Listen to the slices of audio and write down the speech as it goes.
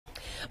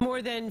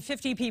More than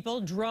 50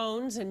 people,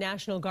 drones, and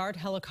National Guard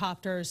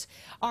helicopters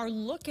are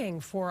looking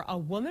for a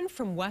woman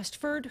from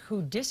Westford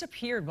who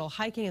disappeared while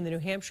hiking in the New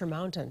Hampshire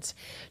mountains.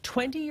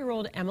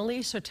 20-year-old Emily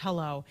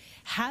Sotelo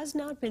has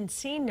not been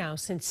seen now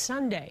since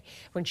Sunday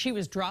when she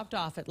was dropped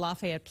off at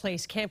Lafayette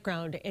Place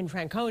campground in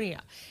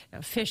Franconia.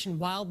 Now, Fish and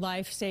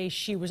Wildlife say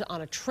she was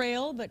on a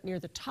trail, but near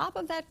the top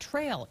of that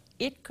trail,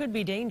 it could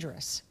be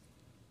dangerous.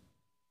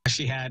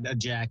 She had a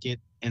jacket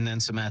and then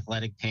some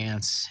athletic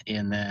pants,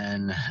 and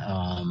then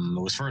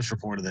it was first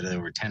reported that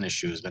there were tennis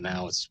shoes, but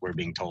now we're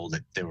being told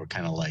that they were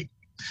kind of like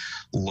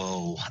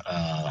low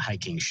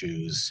hiking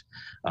shoes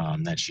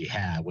that she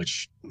had,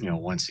 which, you know,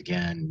 once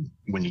again,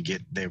 when you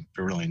get, they're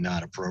really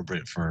not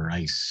appropriate for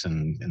ice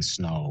and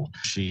snow.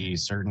 She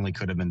certainly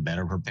could have been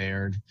better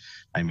prepared.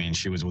 I mean,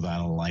 she was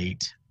without a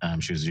light.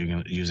 She was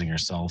using her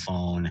cell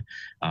phone.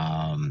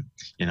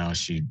 You know,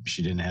 she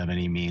didn't have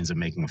any means of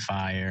making a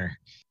fire.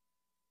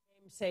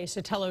 Say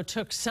Sotelo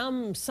took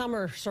some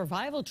summer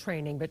survival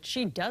training, but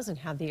she doesn't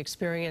have the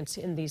experience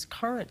in these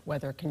current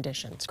weather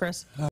conditions. Chris?